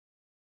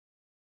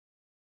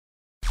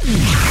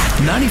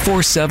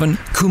94.7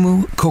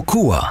 Kumu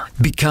Kokua,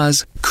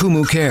 because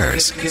Kumu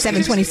cares.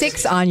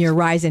 726 on your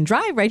Rise and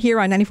Drive right here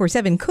on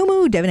 94.7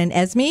 Kumu, Devin and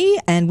Esme.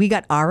 And we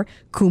got our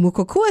Kumu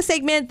Kokua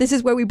segment. This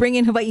is where we bring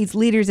in Hawaii's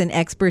leaders and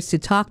experts to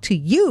talk to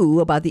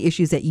you about the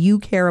issues that you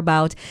care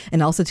about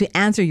and also to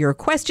answer your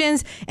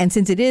questions. And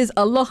since it is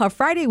Aloha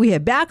Friday, we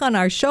have back on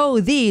our show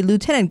the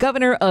Lieutenant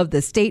Governor of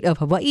the state of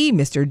Hawaii,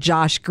 Mr.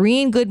 Josh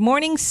Green. Good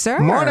morning, sir.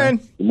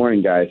 Morning. Good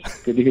morning, guys.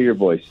 Good to hear your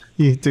voice.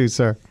 You too,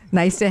 sir.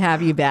 Nice to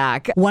have you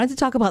back. Wanted to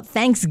talk about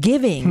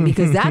Thanksgiving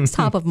because that's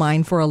top of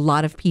mind for a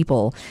lot of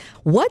people.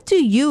 What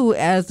do you,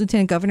 as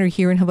Lieutenant Governor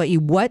here in Hawaii,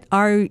 what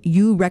are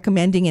you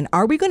recommending, and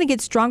are we going to get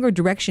stronger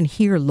direction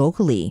here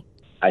locally?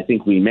 I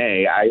think we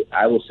may.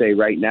 I will say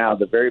right now,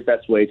 the very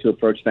best way to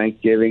approach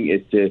Thanksgiving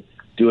is to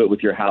do it with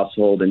your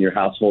household and your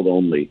household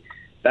only.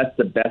 That's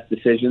the best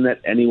decision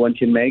that anyone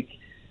can make.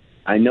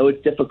 I know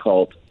it's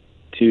difficult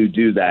to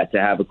do that,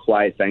 to have a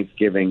quiet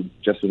Thanksgiving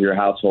just with your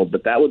household,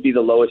 but that would be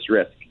the lowest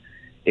risk.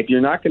 If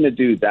you're not going to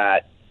do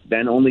that,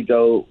 then only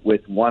go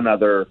with one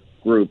other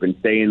group and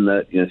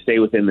stay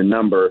within the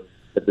number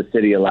that the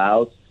city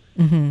allows.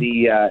 Mm-hmm.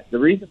 The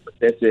reason for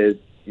this is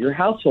your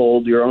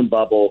household, your own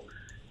bubble,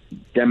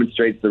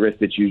 demonstrates the risk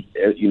that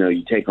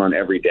you take on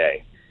every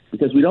day,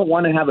 because we don't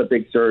want to have a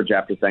big surge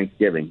after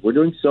Thanksgiving. We're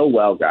doing so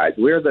well, guys.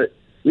 We have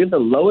the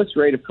lowest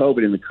rate of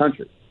COVID in the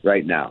country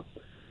right now,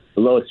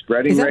 the lowest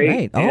spreading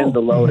rate, and the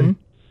lowest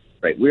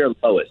rate. We are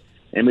lowest.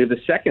 And we have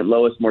the second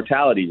lowest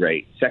mortality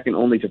rate, second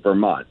only to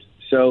Vermont.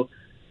 So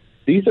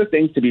these are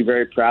things to be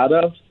very proud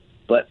of,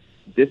 but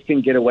this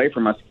can get away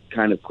from us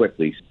kind of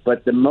quickly.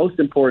 But the most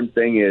important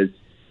thing is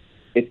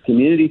it's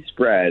community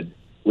spread,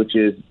 which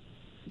is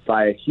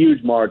by a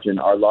huge margin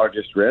our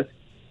largest risk,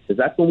 because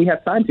that's when we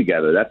have time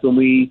together. That's when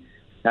we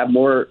have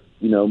more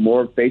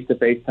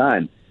face-to-face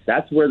time.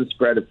 That's where the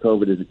spread of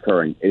COVID is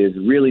occurring. It is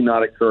really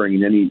not occurring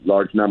in any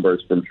large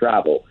numbers from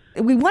travel.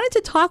 We wanted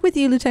to talk with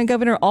you, Lieutenant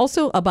Governor,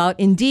 also about,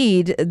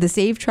 indeed, the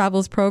Safe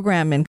Travels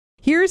program. And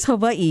here's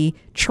Hawaii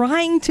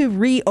trying to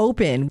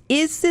reopen.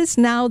 Is this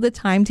now the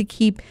time to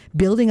keep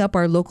building up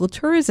our local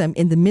tourism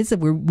in the midst of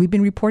where we've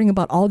been reporting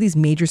about all these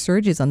major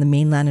surges on the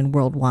mainland and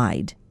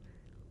worldwide?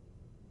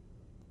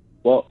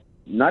 Well,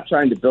 not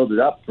trying to build it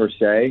up, per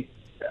se,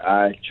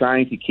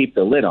 trying to keep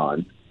the lid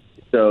on.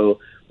 So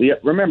we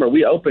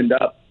opened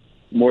up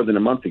more than a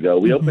month ago.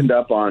 We opened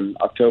up on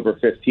October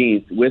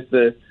 15th with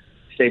the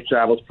Safe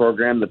Travels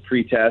program, the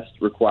pre-test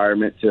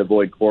requirement to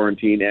avoid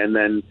quarantine, and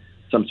then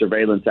some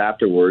surveillance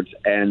afterwards.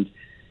 And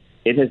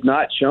it has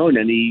not shown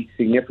any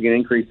significant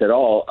increase at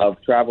all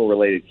of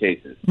travel-related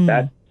cases.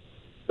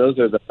 Those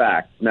are the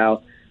facts.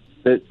 Now,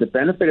 the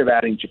benefit of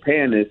adding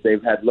Japan is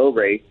they've had low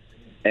rates,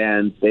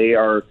 and they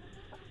are,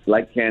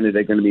 like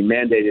Canada, going to be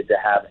mandated to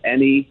have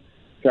any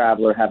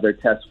traveler have their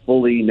test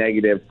fully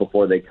negative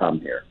before they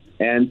come here.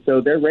 And so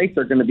their rates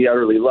are going to be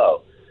utterly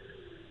low.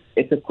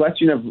 It's a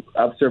question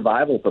of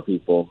survival for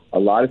people. A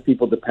lot of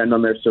people depend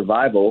on their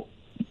survival,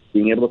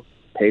 being able to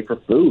pay for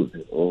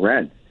food or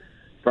rent,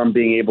 from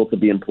being able to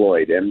be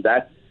employed. And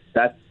that's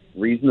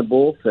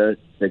reasonable to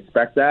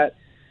expect that.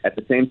 At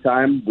the same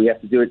time, we have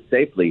to do it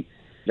safely.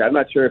 I'm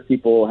not sure if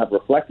people have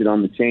reflected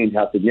on the change,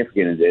 how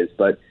significant it is,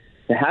 but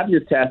to have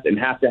your test and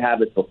have to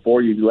have it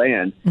before you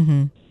land,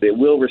 it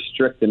will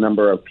restrict the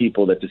number of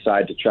people that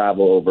decide to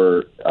travel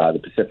over the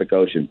Pacific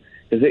Ocean.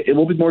 Because it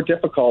will be more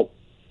difficult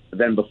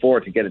than before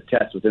to get a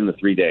test within the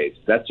 3 days.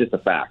 That's just a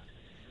fact.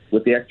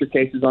 With the extra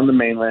cases on the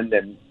mainland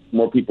and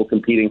more people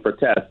competing for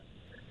tests,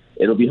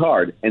 it'll be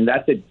hard. And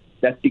that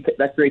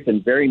creates a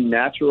very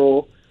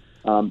natural,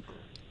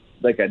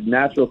 like a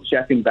natural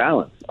check and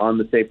balance on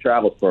the Safe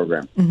Travels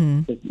program.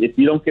 If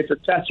you don't get your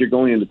test, you're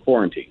going into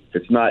quarantine.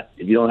 If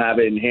you don't have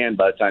it in hand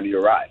by the time you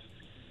arrive,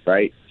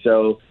 right?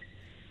 So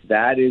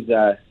that's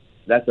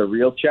a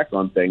real check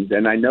on things.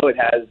 And I know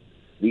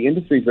the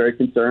industry is very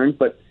concerned,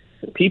 but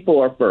the people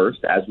are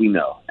first, as we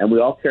know, and we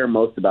all care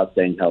most about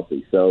staying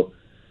healthy. So,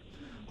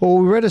 well,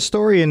 we read a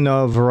story in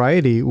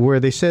Variety where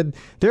they said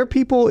there are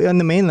people on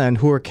the mainland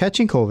who are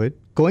catching COVID,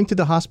 going to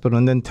the hospital,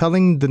 and then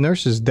telling the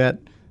nurses that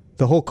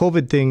the whole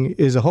COVID thing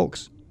is a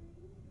hoax.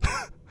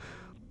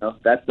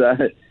 That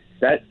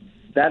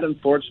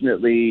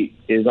unfortunately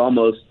is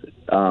almost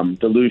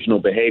delusional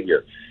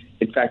behavior.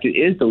 In fact, it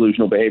is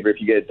delusional behavior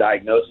if you get a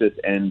diagnosis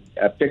and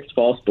a fixed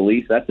false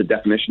belief. That's the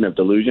definition of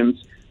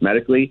delusions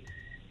medically.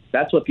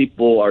 That's what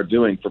people are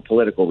doing for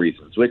political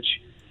reasons, which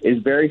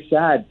is very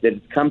sad that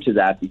it's come to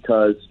that,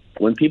 because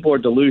when people are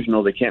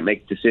delusional, they can't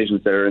make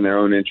decisions that are in their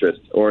own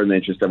interest or in the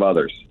interest of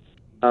others.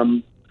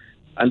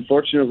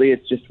 Unfortunately,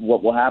 it's just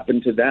what will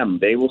happen to them.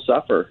 They will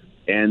suffer,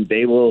 and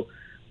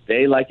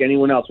they, like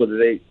anyone else, whether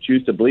they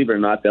choose to believe it or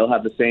not, they'll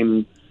have the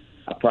same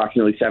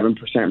approximately 7%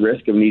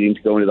 risk of needing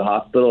to go into the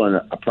hospital and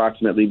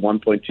approximately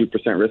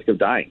 1.2% risk of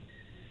dying.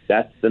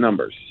 That's the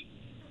numbers.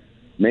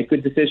 Make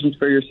good decisions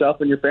for yourself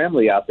and your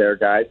family out there,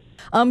 guys.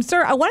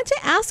 Sir, I wanted to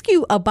ask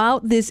you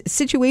about this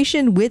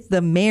situation with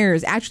the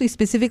mayors, actually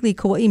specifically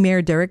Kauai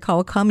Mayor Derek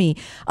Kawakami.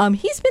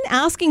 He's been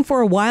asking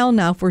for a while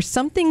now for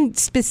something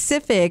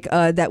specific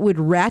that would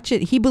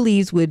ratchet, he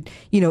believes would,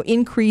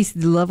 increase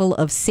the level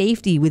of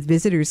safety with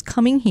visitors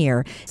coming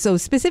here. So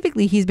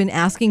specifically, he's been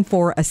asking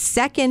for a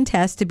second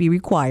test to be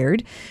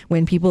required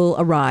when people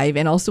arrive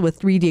and also a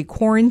 3-day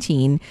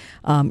quarantine.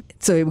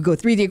 So it would go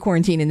 3-day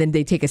quarantine and then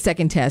they take a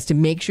second test to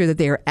make sure that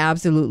they are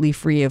absolutely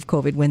free of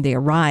COVID when they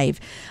arrive.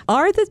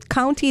 Are the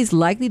counties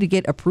likely to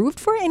get approved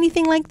for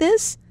anything like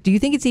this? Do you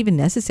think it's even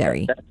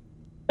necessary?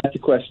 That's a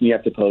question you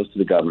have to pose to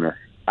the governor.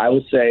 I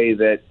would say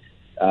that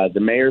the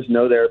mayors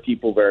know their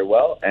people very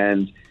well,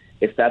 and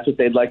if that's what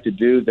they'd like to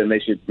do, then they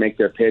should make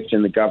their pitch,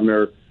 and the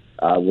governor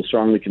will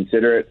strongly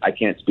consider it. I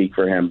can't speak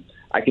for him.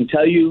 I can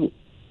tell you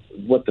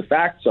what the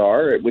facts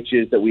are, which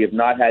is that we have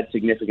not had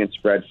significant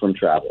spread from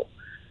travel.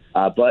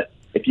 But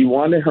if you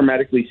want to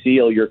hermetically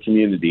seal your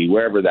community,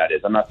 wherever that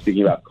is, I'm not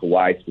speaking about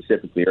Kauai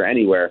specifically or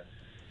anywhere,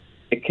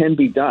 it can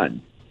be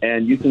done.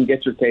 And you can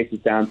get your cases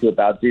down to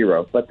about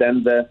 0. But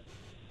then the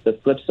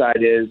flip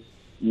side is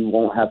you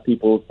won't have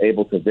people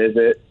able to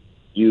visit.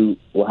 You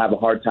will have a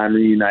hard time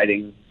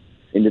reuniting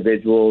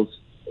individuals.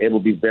 It will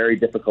be very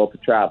difficult to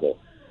travel.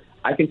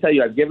 I can tell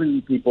you I've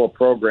given people a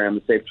program,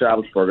 the Safe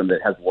Travels program,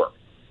 that has worked.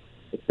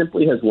 It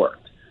simply has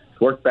worked.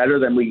 It's worked better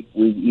than we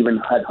even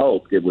had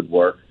hoped it would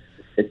work.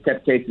 It's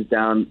kept cases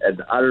down at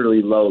an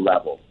utterly low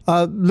level.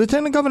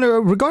 Lieutenant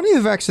Governor, regarding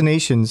the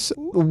vaccinations,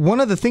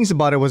 one of the things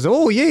about it was,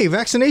 oh, yay,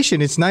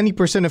 vaccination, it's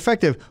 90%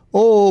 effective.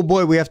 Oh,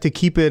 boy, we have to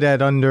keep it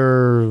at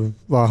under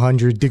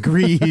 100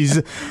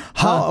 degrees.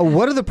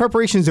 What are the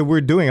preparations that we're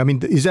doing? I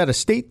mean, is that a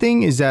state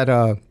thing? Is that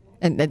a...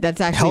 And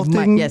that's actually,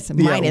 minus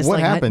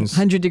what happens?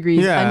 100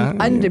 degrees,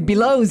 under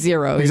below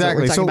 0 is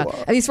exactly. what we're talking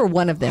about, at least for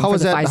one of them. How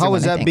is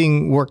that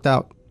being worked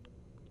out?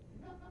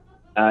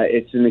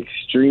 It's an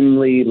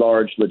extremely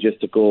large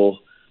logistical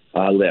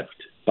lift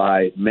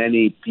by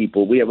many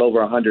people. We have over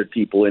 100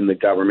 people in the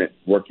government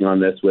working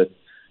on this with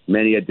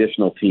many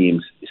additional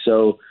teams.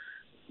 So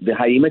the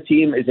HIEMA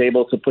team is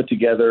able to put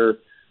together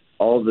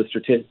all of the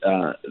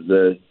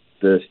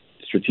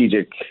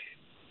strategic,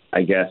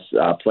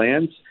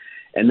 plans.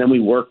 And then we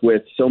work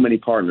with so many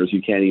partners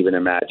you can't even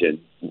imagine.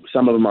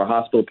 Some of them are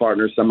hospital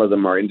partners. Some of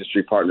them are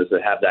industry partners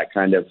that have that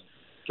kind of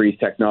freeze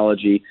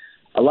technology.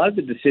 A lot of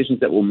the decisions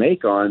that we'll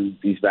make on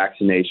these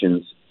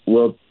vaccinations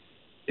will,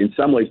 in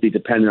some ways, be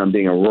dependent on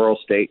being a rural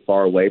state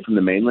far away from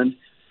the mainland.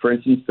 For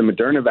instance, the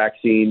Moderna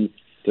vaccine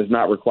does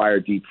not require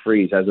deep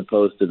freeze as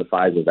opposed to the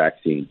Pfizer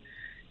vaccine.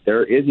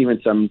 There is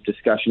even some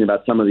discussion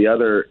about some of the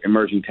other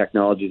emerging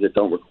technologies that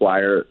don't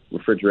require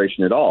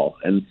refrigeration at all.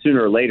 And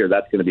sooner or later,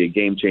 that's going to be a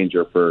game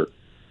changer for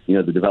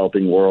the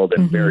developing world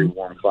and very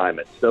warm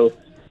climates. So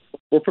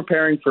we're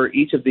preparing for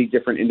each of the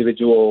different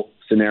individual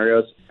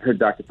scenarios. I heard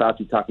Dr.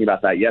 Fauci talking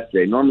about that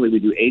yesterday. Normally we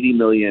do 80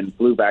 million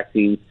flu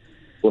vaccines.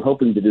 We're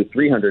hoping to do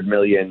 300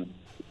 million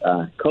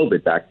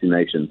COVID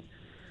vaccinations.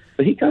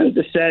 But he kind of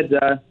just said,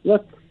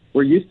 look,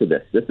 we're used to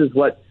this. This is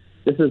what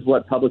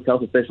public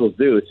health officials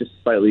do. It's just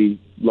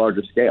slightly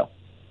larger scale.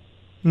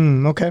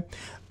 Okay.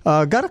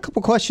 Got a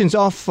couple questions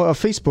off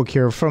Facebook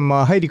here from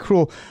Heidi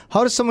Krull.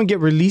 How does someone get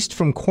released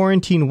from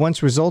quarantine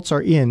once results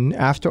are in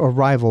after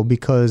arrival?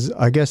 Because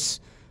I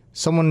guess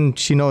someone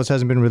she knows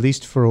hasn't been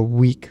released for a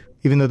week,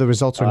 even though the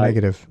results are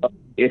negative.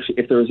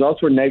 If the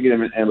results were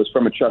negative and was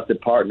from a trusted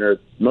partner,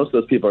 most of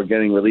those people are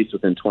getting released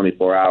within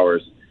 24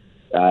 hours.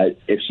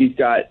 If she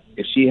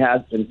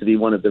happens to be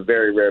one of the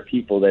very rare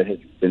people that has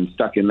been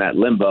stuck in that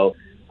limbo,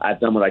 I've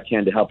done what I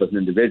can to help as an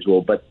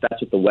individual. But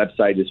that's what the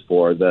website is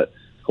for, the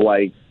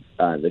Hawaii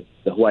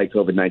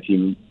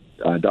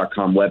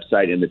COVID-19.com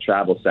website in the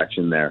travel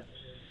section there.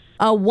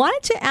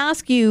 Wanted to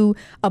ask you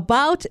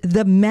about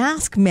the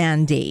mask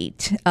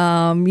mandate.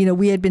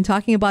 We had been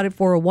talking about it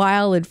for a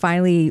while. It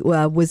finally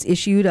was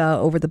issued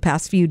over the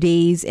past few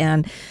days.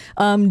 And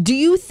do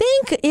you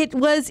think it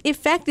was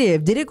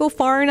effective? Did it go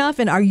far enough?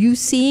 And are you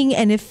seeing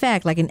an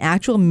effect, like an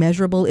actual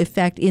measurable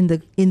effect in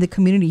the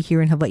community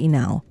here in Hawaii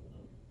now?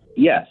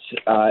 Yes,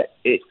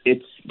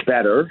 it's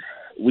better.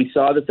 We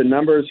saw that the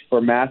numbers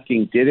for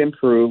masking did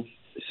improve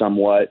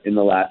somewhat in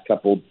the last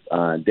couple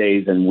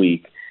days and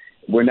week.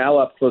 We're now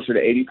up closer to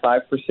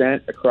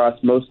 85%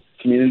 across most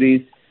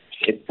communities.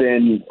 It's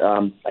been,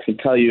 I can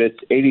tell you, it's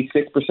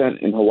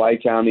 86% in Hawaii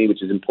County,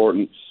 which is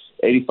important,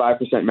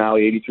 85%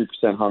 Maui,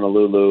 83%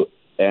 Honolulu,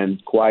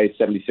 and Kauai is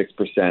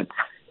 76%.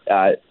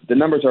 The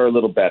numbers are a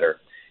little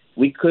better.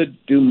 We could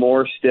do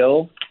more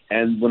still,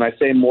 and when I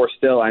say more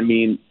still, I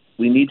mean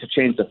we need to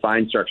change the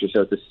fine structure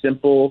so it's a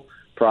simple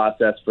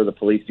process for the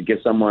police to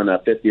give someone a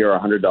 $50 or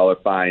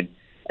 $100 fine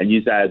and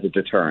use that as a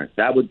deterrent.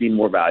 That would be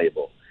more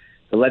valuable.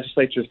 The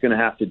legislature is going to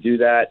have to do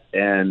that,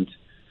 and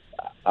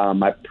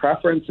my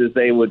preference is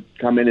they would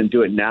come in and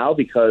do it now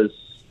because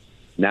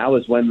now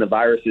is when the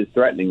virus is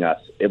threatening us.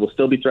 It will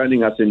still be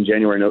threatening us in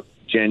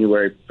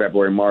January,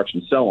 February, March,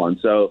 and so on.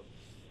 So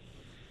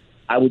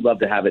I would love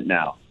to have it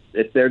now.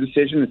 It's their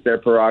decision. It's their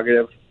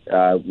prerogative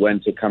when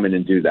to come in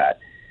and do that.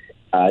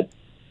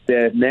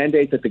 The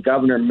mandate that the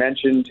governor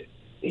mentioned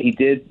he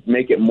did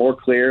make it more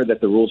clear that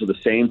the rules are the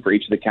same for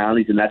each of the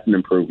counties, and that's an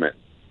improvement,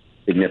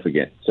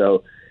 significant.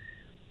 So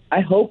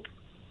I hope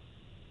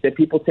that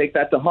people take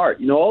that to heart.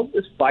 You know, all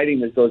this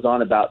fighting that goes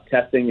on about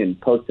testing and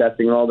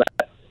post-testing and all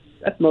that,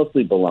 that's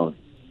mostly baloney,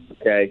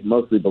 okay?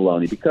 Mostly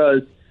baloney,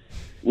 because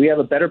we have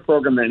a better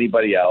program than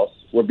anybody else.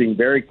 We're being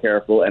very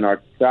careful, and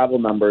our travel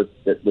numbers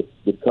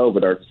with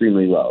COVID are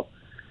extremely low.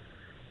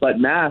 But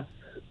masks,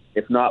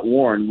 if not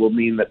worn, will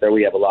mean that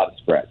we have a lot of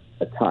spread,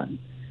 a ton.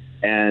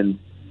 And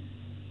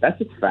that's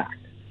a fact.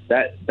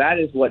 That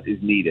is what is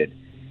needed.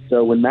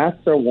 So when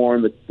masks are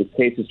worn, the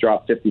cases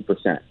drop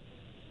 50%.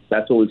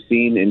 That's what we've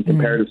seen in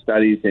comparative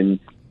studies in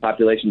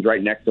populations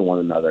right next to one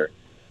another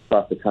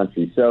across the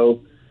country.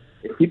 So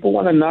if people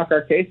want to knock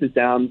our cases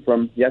down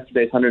from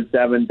yesterday's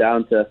 107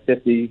 down to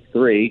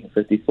 53,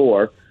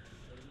 54,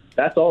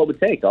 that's all it would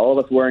take, all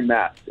of us wearing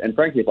masks. And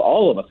frankly, if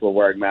all of us were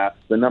wearing masks,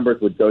 the numbers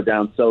would go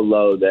down so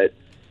low that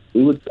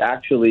we would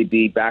actually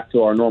be back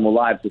to our normal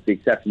lives, with the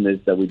exception is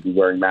that we'd be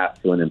wearing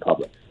masks when in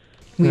public.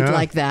 We'd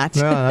like that.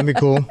 Yeah, that'd be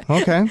cool.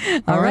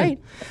 Okay. All right.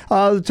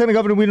 Lieutenant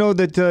Governor, we know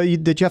that that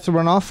you have to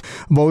run off,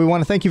 but we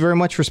want to thank you very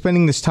much for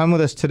spending this time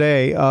with us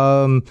today.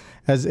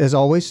 As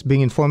always,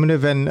 being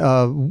informative, and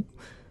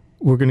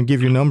we're going to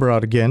give your number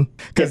out again,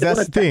 because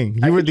that's the thing.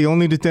 You were the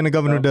only Lieutenant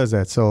Governor who does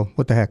that, so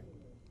what the heck?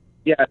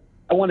 Yeah,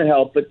 I want to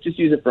help, but just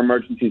use it for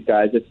emergencies,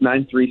 guys. It's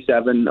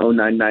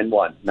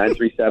 937-0991,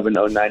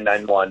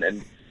 937-0991,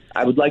 and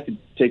I would like to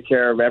take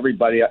care of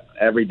everybody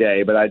every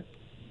day, but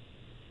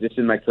just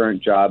in my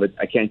current job,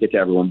 I can't get to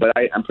everyone. But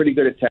I'm pretty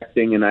good at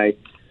texting, and I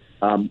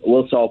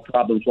will solve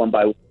problems one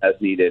by one as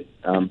needed.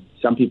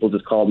 Some people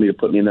just called me to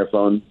put me in their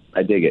phone.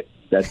 I dig it.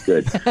 That's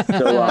good.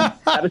 So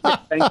have a safe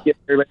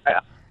Thanksgiving, everybody.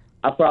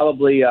 I'll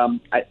probably I'm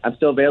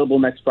still available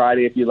next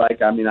Friday if you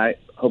like. I mean,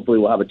 hopefully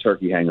we'll have a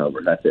turkey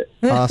hangover. That's it.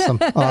 Awesome.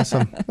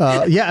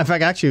 Yeah, in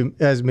fact, actually,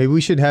 maybe we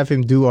should have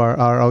him do our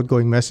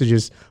outgoing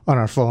messages on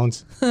our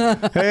phones.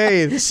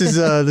 Hey, this is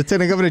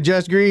Lieutenant Governor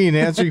Jess Green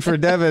answering for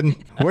Devin.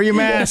 Wear your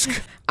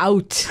mask.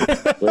 Out.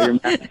 Wear your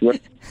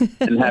mask,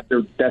 and have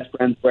your best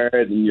friends wear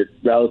it and your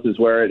relatives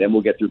wear it, and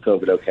we'll get through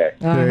COVID okay.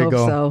 There you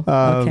go. So.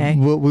 Okay.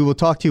 We will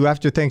talk to you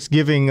after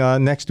Thanksgiving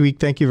next week.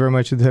 Thank you very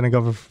much, Lieutenant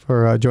Governor,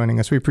 for joining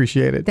us. We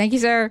appreciate it. Thank you,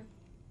 sir.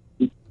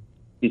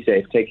 Be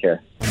safe. Take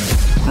care.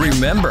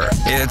 Remember,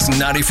 it's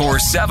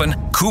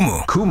 94.7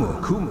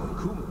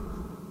 Kumu.